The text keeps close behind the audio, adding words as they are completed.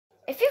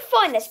If you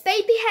find this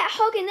baby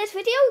hedgehog in this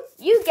video,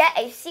 you get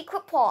a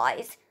secret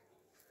prize.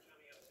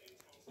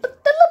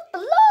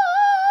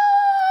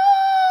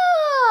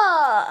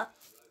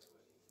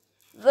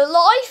 The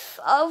life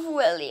of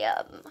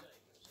William.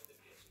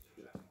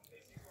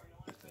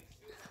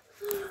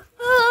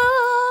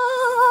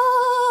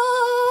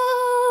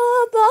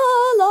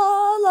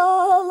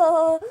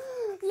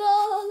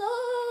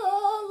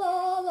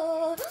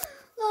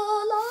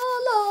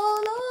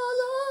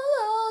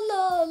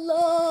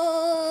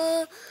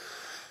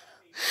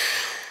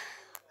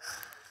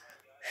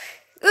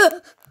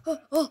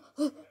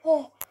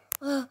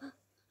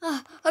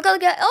 I gotta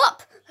get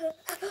up.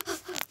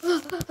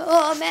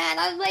 Oh man,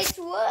 I'm late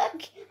to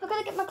work. I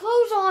gotta get my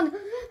clothes on.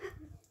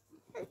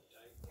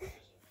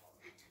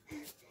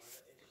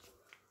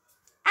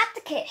 At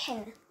the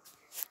kitchen.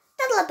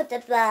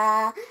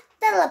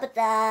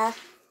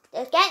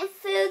 They're getting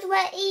food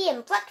ready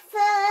and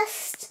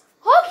breakfast.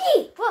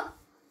 Hoggy!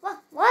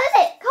 What is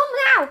it? Come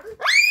now. I'm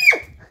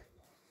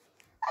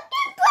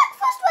getting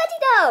breakfast ready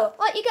though.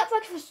 Right, you get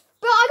breakfast.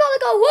 But I gotta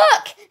go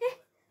work.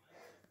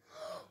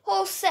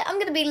 Oh, shit, I'm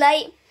gonna be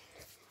late.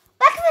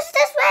 Breakfast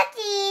is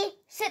ready.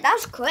 Shit, that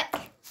was quick.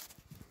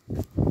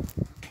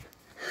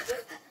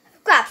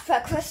 Grab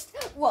breakfast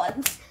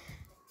once.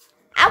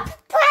 I'll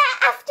prepare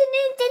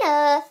afternoon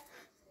dinner.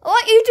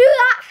 Alright, you do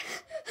that.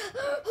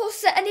 Oh,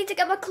 shit, I need to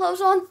get my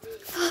clothes on.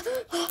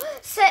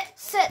 Sit.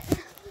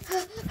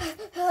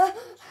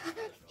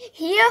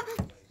 Here.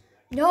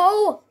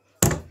 No.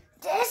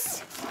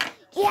 This.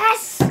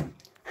 Yes.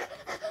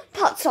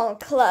 Put on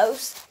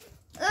clothes.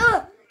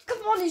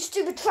 Come on, you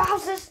stupid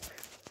trousers.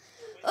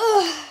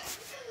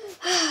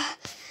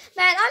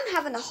 Man, I'm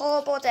having a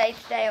horrible day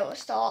today at the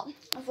start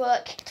of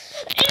work.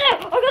 I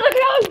gotta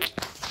go.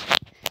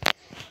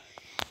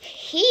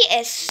 He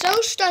is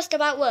so stressed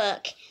about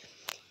work.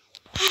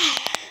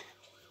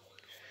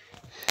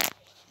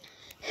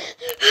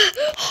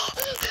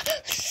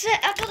 Shit,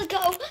 I gotta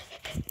go.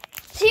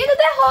 See you in a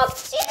bit, Hog.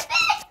 See you in a bit.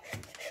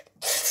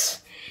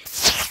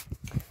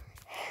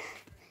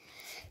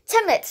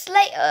 10 minutes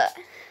later.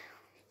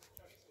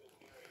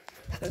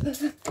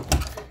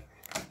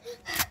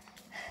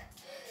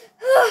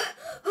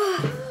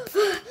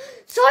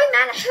 Sorry,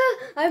 manager,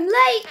 I'm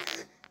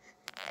late.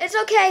 It's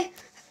okay.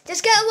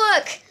 Just get to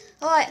work.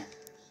 Alright,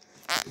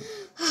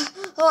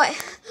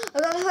 I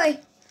gotta hurry.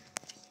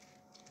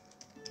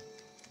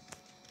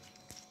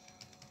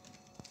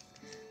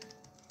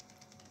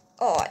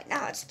 Alright,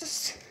 now it's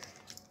just...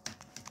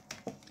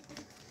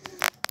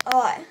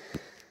 Alright.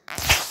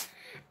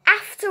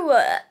 After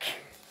work.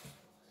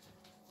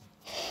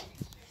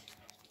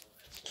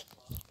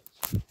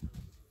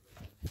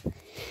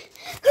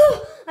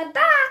 I'm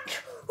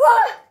back!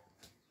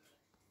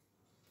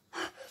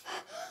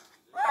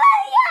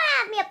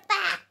 William, you're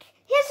back!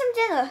 Here's some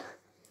dinner.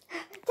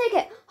 Take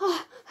it.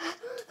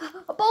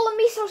 A bowl of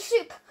miso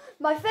soup.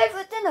 My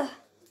favourite dinner.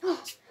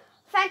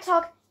 Thanks,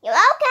 Hog. You're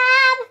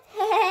welcome!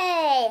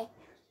 Hey!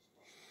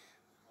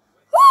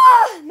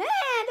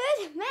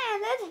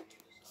 Man.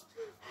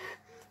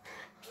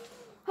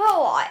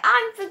 Alright,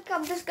 I think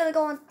I'm just gonna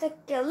go and take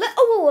a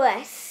little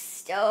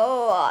rest.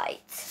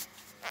 Alright.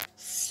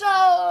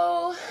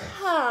 So,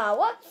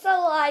 what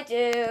shall I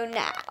do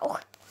now?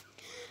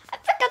 I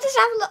think I'll just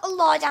have a little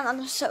lie down on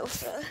the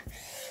sofa.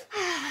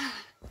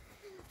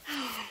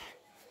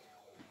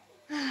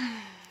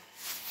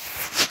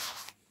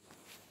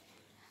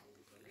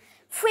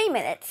 3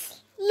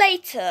 minutes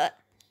later.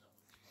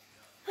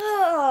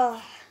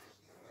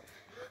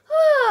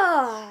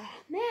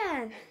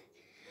 Man.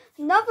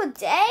 Another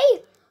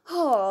day?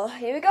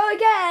 Here we go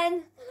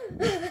again.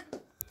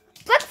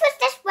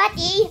 Breakfast is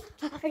ready.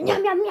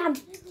 Yum, yum, yum.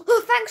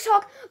 Oh, thanks,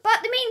 Hog. But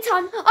in the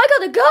meantime, I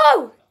gotta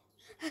go.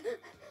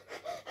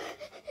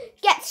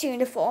 Get your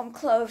uniform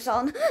clothes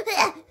on.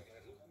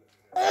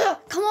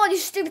 Come on, you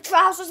stupid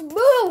trousers.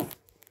 Move.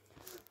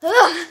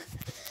 Oh,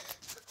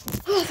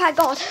 thank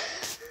God.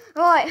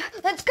 All right,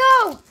 let's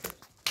go.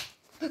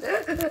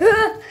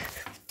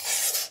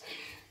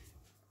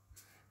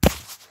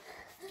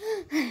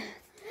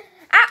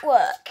 At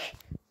work.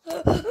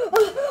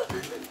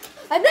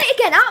 I'm late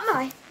again, aren't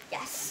I?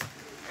 Yes.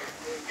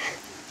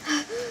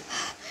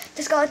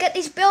 Just gotta get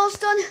these bills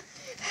done.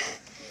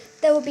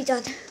 They will be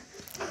done.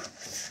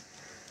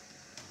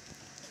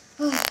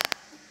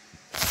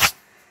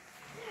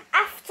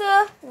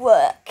 After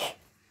work.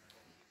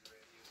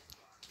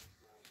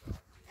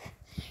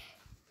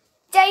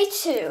 Day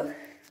 2.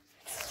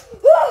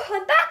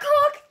 I'm back,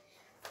 Hog.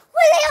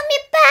 William,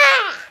 you're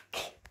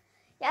back.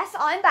 Yes,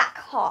 I'm back,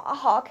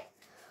 Hog.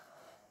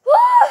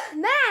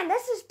 Man,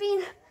 this has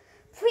been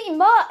pretty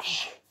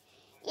much.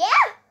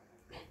 Yeah?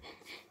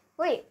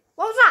 Wait,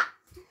 what was that?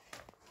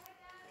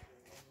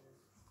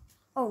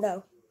 Oh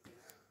no.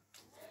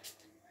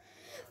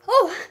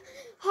 Oh,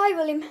 hi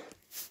William.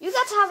 You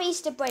got to have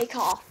Easter break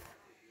off.